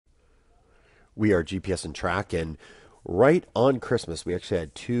We are GPS and Track, and right on Christmas, we actually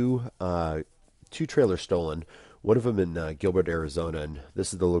had two trailers stolen. One of them in Gilbert, Arizona, and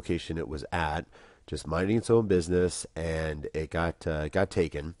this is the location it was at, just minding its own business, and it got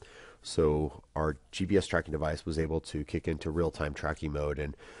taken. So our GPS tracking device was able to kick into real time tracking mode,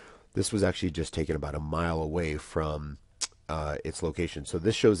 and this was actually just taken about a mile away from its location. So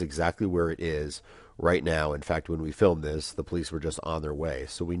this shows exactly where it is right now. In fact, when we filmed this, the police were just on their way.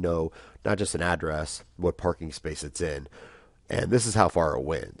 So we know not just an address, what parking space it's in. And this is how far it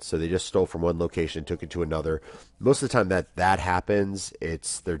went. So they just stole from one location, took it to another. Most of the time that happens,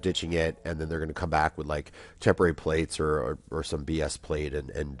 it's they're ditching it, and then they're going to come back with like temporary plates or some BS plate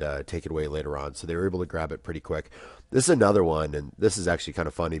and take it away later on. So they were able to grab it pretty quick. This is another one, and this is actually kind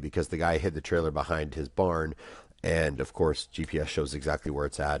of funny because the guy hid the trailer behind his barn, and of course GPS shows exactly where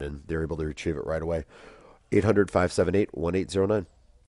it's at, and they're able to retrieve it right away. 800-578-1809.